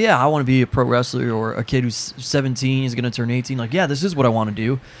on. Oh, yeah, I want to be a pro wrestler, or a kid who's 17 is going to turn 18. Like, yeah, this is what I want to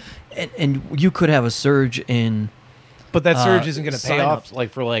do. And you could have a surge in... But that surge isn't going to pay sign-ups.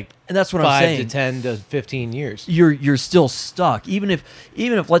 off for And that's what I'm 5 saying. to 10 to 15 years. You're still stuck. Even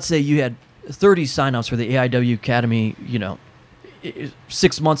if let's say you had 30 signups for the AIW Academy,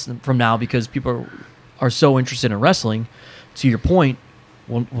 6 months from now, because people are so interested in wrestling, to your point,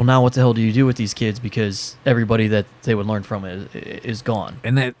 well, now what the hell do you do with these kids? Because everybody that they would learn from is gone.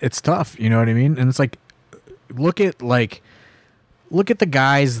 And that it's tough, you know what I mean? And it's like, look at the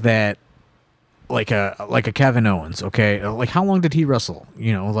guys that like a Kevin Owens, okay? Like how long did he wrestle?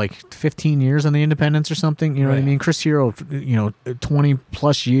 You know, like 15 years on the independents or something. You know what I Right. mean? Chris Hero, 20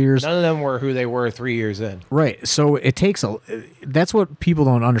 plus years. None of them were who they were 3 years in. Right. So it takes that's what people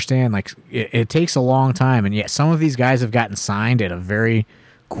don't understand. Like it takes a long time, and yet some of these guys have gotten signed at a very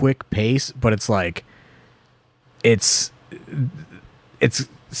quick pace. But it's like it's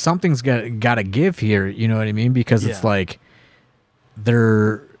something's got to give here. You know what I mean? Because it's Yeah. like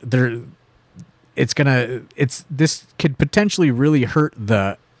this could potentially really hurt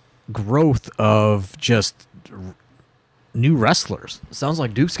the growth of just new wrestlers. Sounds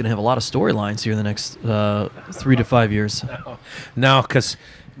like Duke's going to have a lot of storylines here in the next 3 to 5 years. No, because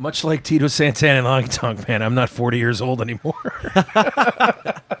much like Tito Santana and Honky Tonk Man, I'm not 40 years old anymore.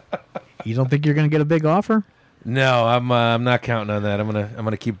 You don't think you're going to get a big offer? No, I'm not counting on that. I'm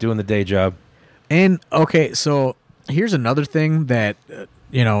gonna keep doing the day job. And okay, so here's another thing that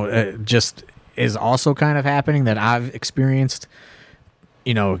just is also kind of happening that I've experienced.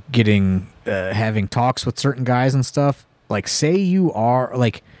 Getting having talks with certain guys and stuff. Like, say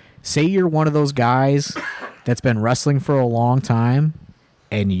you're one of those guys that's been wrestling for a long time,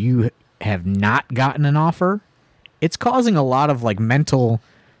 and you have not gotten an offer. It's causing a lot of mental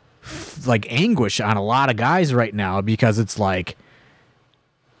anguish on a lot of guys right now, because it's like,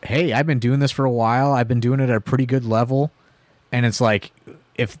 hey, I've been doing this for a while. I've been doing it at a pretty good level. And it's like,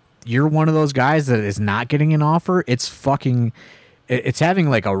 if you're one of those guys that is not getting an offer, it's having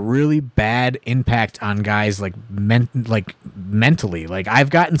a really bad impact on guys mentally. Like,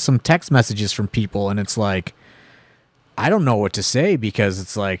 I've gotten some text messages from people, and it's like, I don't know what to say, because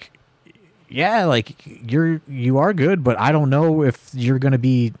it's like, yeah, you are good, but I don't know if you're going to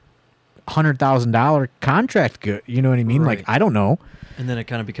be $100,000 contract good. You know what I mean? Right. Like, I don't know. And then it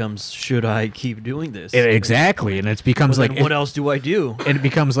kind of becomes, should I keep doing this? Exactly. And it becomes Well, then what else do I do? And it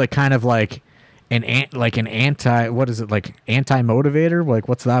becomes kind of like an anti, what is it, anti-motivator? Like,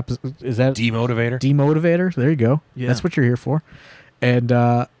 what's the opposite? Is that Demotivator. Demotivator? There you go. Yeah. That's what you're here for. And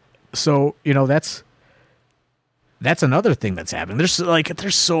so, that's another thing that's happening.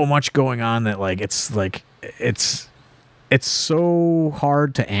 There's so much going on that it's so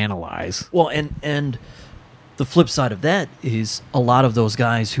hard to analyze. Well, and the flip side of that is a lot of those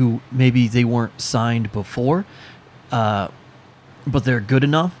guys who maybe they weren't signed before, but they're good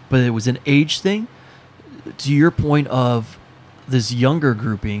enough, but it was an age thing. To your point of this younger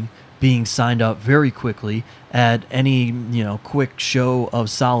grouping being signed up very quickly at any quick show of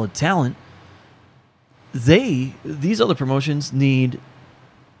solid talent, these other promotions need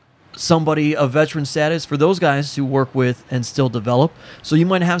somebody of veteran status for those guys to work with and still develop. So you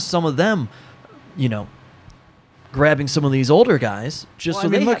might have some of them, grabbing some of these older guys just so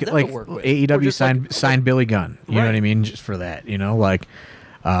they have them to work with. Or AEW just signed Billy Gunn. You know what I mean? Just for that,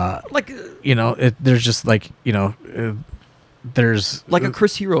 there's just there's like a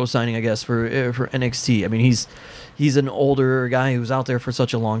Chris Hero signing, I guess, for NXT. I mean, he's an older guy who's out there for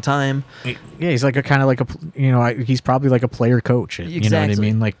such a long time. Yeah, he's he's probably like a player coach. You know what I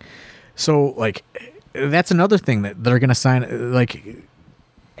Exactly. mean? That's another thing that they're gonna sign.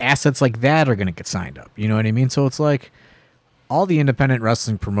 Assets like that are gonna get signed up. You know what I mean? So it's like all the independent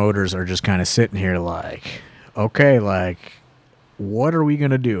wrestling promoters are just kind of sitting here okay, what are we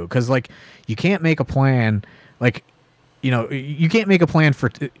gonna do? Because you can't make a plan. You can't make a plan for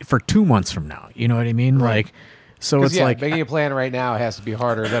 2 months from now. You know what I mean? Right. So it's making a plan right now has to be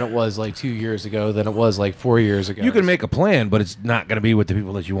harder than it was 2 years ago, than it was 4 years ago. You can make a plan, but it's not going to be with the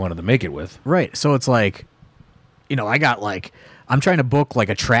people that you wanted to make it with. right. So it's I got I'm trying to book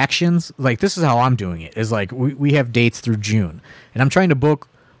attractions. This is how I'm doing it. Is we have dates through June, and I'm trying to book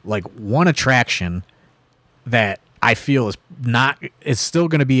one attraction that I feel is still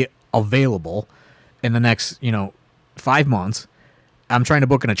going to be available in the next 5 months. I'm trying to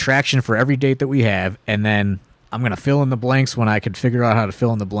book an attraction for every date that we have, and then I'm going to fill in the blanks when I could figure out how to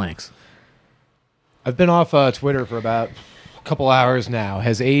fill in the blanks. I've been off Twitter for about a couple hours now.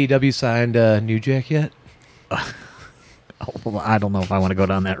 Has AEW signed New Jack yet? I don't know if I want to go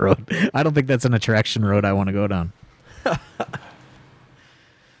down that road. I don't think that's an attraction road I want to go down.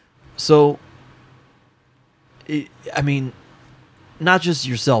 So, I mean, not just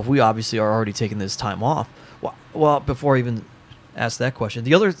yourself. We obviously are already taking this time off. Well, before I even ask that question,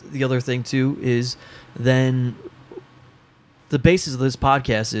 the other thing too is then the basis of this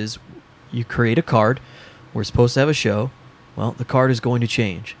podcast is you create a card. We're supposed to have a show. Well, the card is going to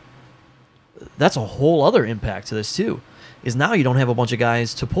change. That's a whole other impact to this too. Is now you don't have a bunch of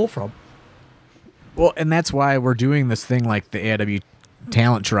guys to pull from. Well, and that's why we're doing this thing like the AIW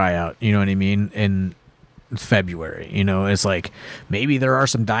talent tryout. You know what I mean? And February. You know, it's like maybe there are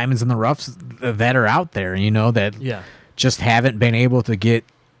some diamonds in the roughs that are out there, you know, that just haven't been able to get.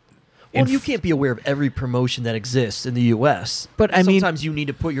 Well, you can't be aware of every promotion that exists in the U.S. But I mean, sometimes you need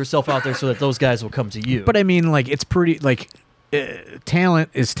to put yourself out there so that those guys will come to you. But I mean, like, it's pretty, like, talent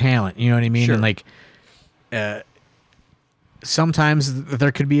is talent. You know what I mean? Sure. And like, sometimes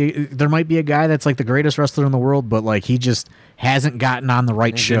there might be a guy that's like the greatest wrestler in the world, but like he just hasn't gotten on the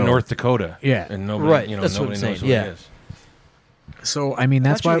right He's show. in North Dakota. Yeah. And nobody, Right. you know, That's what nobody I'm knows saying. who Yeah. he is. So I mean,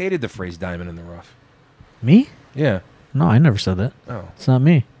 that's I thought why you hated the phrase "diamond in the rough." me. Yeah. No, I never said that. Oh, It's not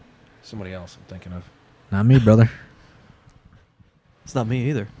me. somebody else I'm thinking of. Not me, brother. It's not me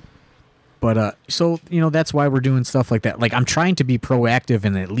either. But so you know, that's why we're doing stuff like that. Like I'm trying to be proactive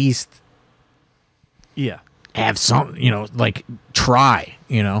and at least have some, you know, like try,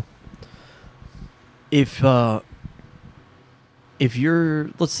 you know. If you're,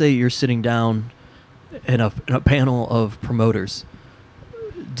 let's say you're sitting down in a panel of promoters,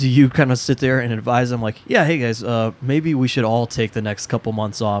 do you kind of sit there and advise them like, yeah, hey guys, maybe we should all take the next couple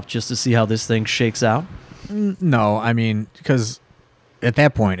months off just to see how this thing shakes out? No, I mean, because at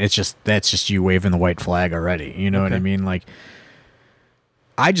that point, that's just you waving the white flag already. You know what I mean? Like,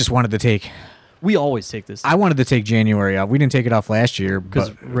 I just wanted to take. We always take this. I wanted to take January off. We didn't take it off last year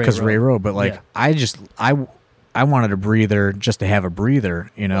because Ray Rowe. But like, I wanted a breather just to have a breather.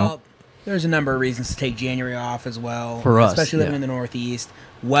 You know. Well, there's a number of reasons to take January off as well. For us, especially living in the Northeast.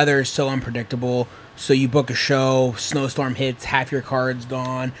 Weather is so unpredictable. So you book a show, snowstorm hits, half your card's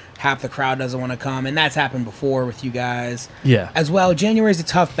gone, half the crowd doesn't want to come, and that's happened before with you guys. Yeah. As well, January's a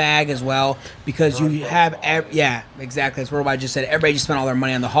tough bag as well because you have exactly. That's what I just said. Everybody just spent all their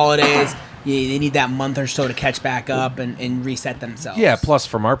money on the holidays. They need that month or so to catch back up and reset themselves. Yeah. Plus,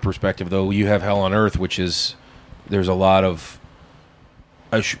 from our perspective, though, you have Hell on Earth, which is there's a lot of.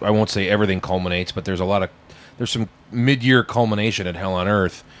 I won't say everything culminates, but there's some mid-year culmination at Hell on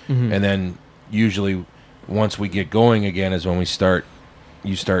Earth, and then usually once we get going again is when you start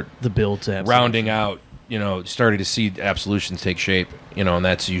the build to rounding out, you know, starting to see Absolutions take shape, you know, and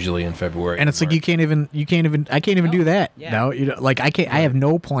that's usually in February. And it's like I can't even do that. Yeah. No, you know, like I have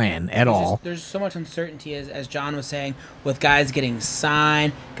no plan at all. There's so much uncertainty, as John was saying, with guys getting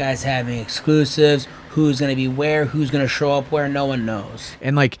signed, guys having exclusives, who's going to be where, who's going to show up where, no one knows.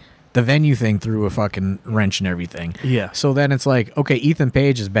 And like the venue thing threw a fucking wrench and everything. Yeah. So then it's like, okay, Ethan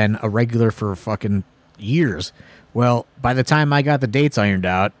Page has been a regular for fucking years. Well, by the time I got the dates ironed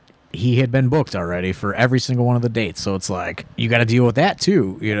out, he had been booked already for every single one of the dates. So it's like, you got to deal with that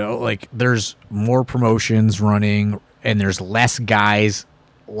too. You know, like there's more promotions running and there's less guys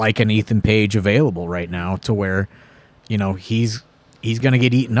like an Ethan Page available right now to where, you know, he's going to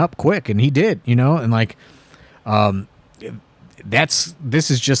get eaten up quick. And he did, you know, and like, this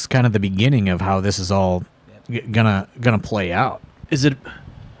is just kind of the beginning of how this is all gonna play out. Is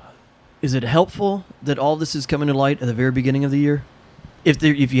it helpful that all this is coming to light at the very beginning of the year?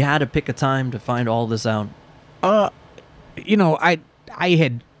 If you had to pick a time to find all this out, you know, I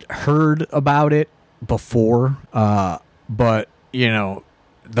had heard about it before, but you know,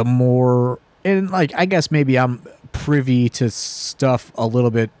 the more and like I guess maybe I'm privy to stuff a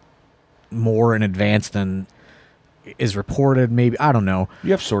little bit more in advance than is reported. Maybe I don't know.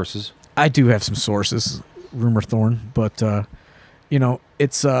 You have sources. I do have some sources, rumor thorn, but you know,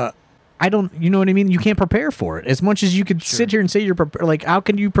 it's I don't, you know what I mean? You can't prepare for it as much as you could sit here and say you're prepared. Like, how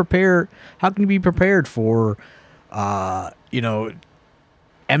can you prepare? How can you be prepared for, you know,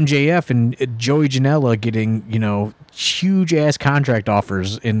 MJF and Joey Janela getting, you know, huge ass contract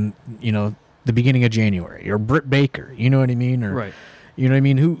offers in, you know, the beginning of January, or Britt Baker, you know what I mean? Or, right. You know what I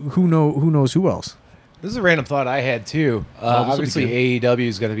mean? Who knows who else? This is a random thought I had too. Obviously, AEW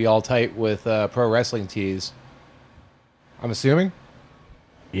is going to be all tight with pro wrestling tees. I'm assuming.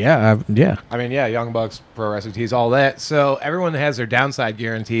 Yeah. I mean, yeah, Young Bucks, pro wrestling tees, all that. So everyone has their downside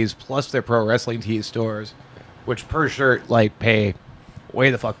guarantees plus their pro wrestling tees stores, which per shirt like pay way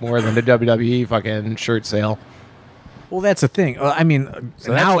the fuck more than the WWE fucking shirt sale. Well, that's the thing. I mean,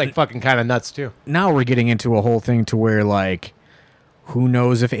 So that's like fucking kind of nuts too. Now we're getting into a whole thing to where like, who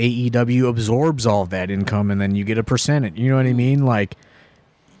knows if AEW absorbs all of that income and then you get a percentage. You know what I mean? Like,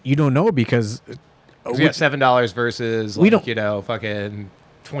 you don't know because we got $7 versus like, you know, fucking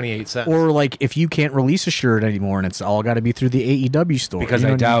 28 cents. Or like if you can't release a shirt anymore and it's all got to be through the AEW store. Because you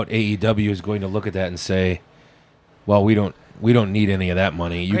know I doubt AEW is going to look at that and say, "Well, we don't need any of that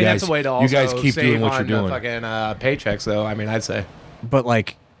money. You guys, that's a way to you guys also keep save doing what on you're doing." the fucking paychecks, though. I mean, I'd say. But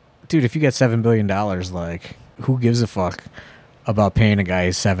like, dude, if you get $7 billion, like, who gives a fuck about paying a guy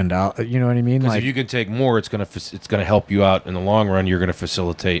 $7? You know what I mean? Because Like, if you can take more, it's gonna help you out in the long run. You're gonna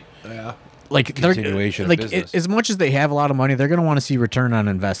facilitate like continuation of like business. as much as they have a lot of money, they're going to want to see return on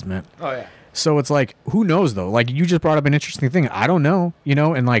investment. Oh yeah. So it's like, who knows though? Like you just brought up an interesting thing. I don't know,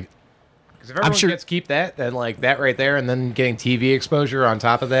 and like Because if everyone sure- gets keep that, then like that right there, and then getting TV exposure on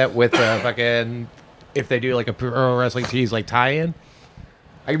top of that with fucking, if they do like a pro wrestling tease like tie-in,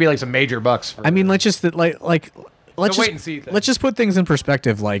 I could be like some major bucks. For, I mean, let's just let's wait just and see thing. let's just put things in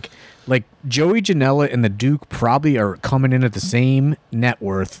perspective. Like Joey Janela and the Duke probably are coming in at the same net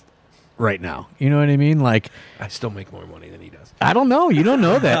worth right now. You know what I mean? Like I still make more money than he does. I don't know. You don't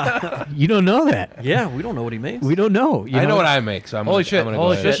know that. You don't know that. Yeah, we don't know what he makes. We don't know. I know what I make, so I'm Holy gonna, shit, I'm gonna holy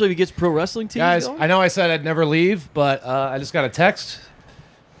go ahead. Especially if he gets pro wrestling teams guys, going. I know I said I'd never leave, but I just got a text.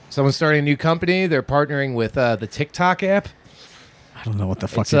 Someone's starting a new company. They're partnering with the TikTok app. I don't know what the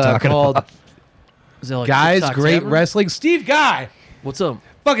fuck It's you're talking called about. Is that like Guys TikTok Great Tavern? Wrestling. Steve Guy, What's up?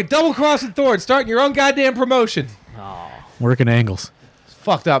 fucking double crossing Thorne, starting your own goddamn promotion. Working angles. It's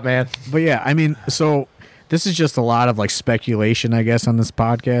fucked up, man. But yeah, I mean, so this is just a lot of like speculation, I guess, on this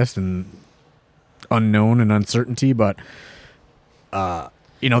podcast and unknown and uncertainty. But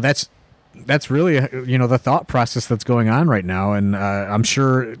that's really the thought process that's going on right now, and I'm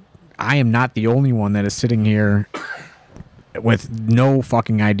sure I am not the only one that is sitting here with no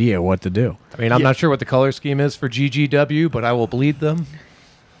fucking idea what to do. I mean, I'm not sure what the color scheme is for GGW, but I will bleed them.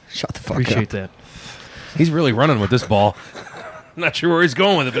 Shut the fuck Appreciate up. that. He's really running with this ball. I'm not sure where he's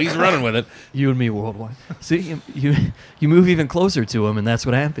going with it, but he's running with it. You and me worldwide. See, you move even closer to him, and that's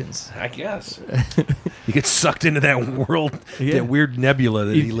what happens. I guess. He gets sucked into that world, Yeah. that weird nebula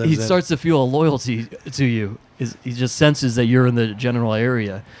that he lives He in. starts to feel a loyalty to you. He just senses that you're in the general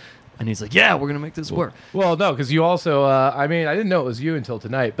area, and he's like, "Yeah, we're gonna make this work." Well, no, because you also, I mean, I didn't know it was you until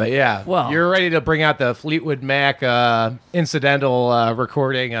tonight, but yeah. Well- you're ready to bring out the Fleetwood Mac incidental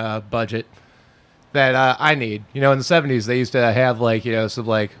recording budget that I need. In the 70s, they used to have, like, some,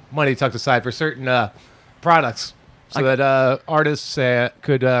 like, money tucked aside for certain products so that artists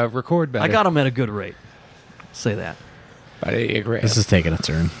could record better. I got him at a good rate. Say that. About 80 grand. This is taking a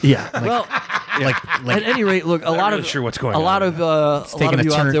turn. Yeah. Well, at any rate, look, a lot really of sure what's going a on lot right of a lot taking of a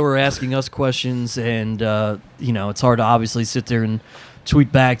you out turn. there were asking us questions, and it's hard to obviously sit there and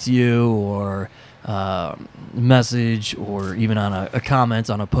tweet back to you or message or even on a comment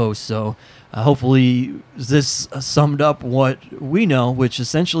on a post. So hopefully this summed up what we know, which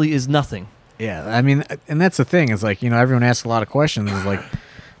essentially is nothing. Yeah, I mean, and that's the thing is like, everyone asks a lot of questions. Is like,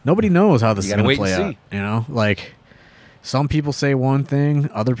 nobody knows how this You is gotta going to wait play and out. Like, some people say one thing,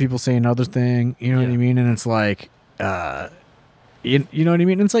 other people say another thing. You know what I mean? And it's like, you know what I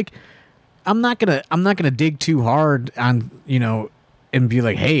mean? And it's like, I'm not gonna dig too hard on and be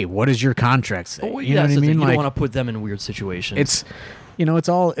like, hey, what does your contract say? Well, You know what I that's the thing. mean? You Like, don't want to put them in weird situations. it's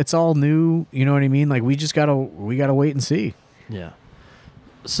it's all new. You know what I mean? Like, we gotta wait and see. Yeah.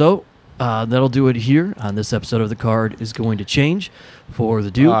 So that'll do it here on this episode of The Card is Going to Change for the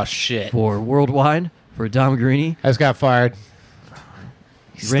Duke. Oh, shit. For Worldwide, for Dom Greeny. I just got fired.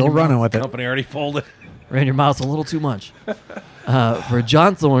 He's still your running with it. company already folded. Ran your mouth a little too much. For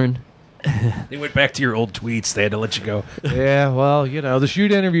John Thorne, They went back to your old tweets. They had to let you go. Yeah, well, the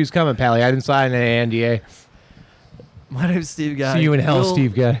shoot interview's coming, Pally. I didn't sign an NDA. my name's Steve Guy. See you in hell,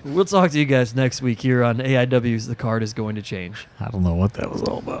 Steve Guy. We'll talk to you guys next week here on AIW's The Card is Going to Change. I don't know what that was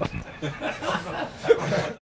all about.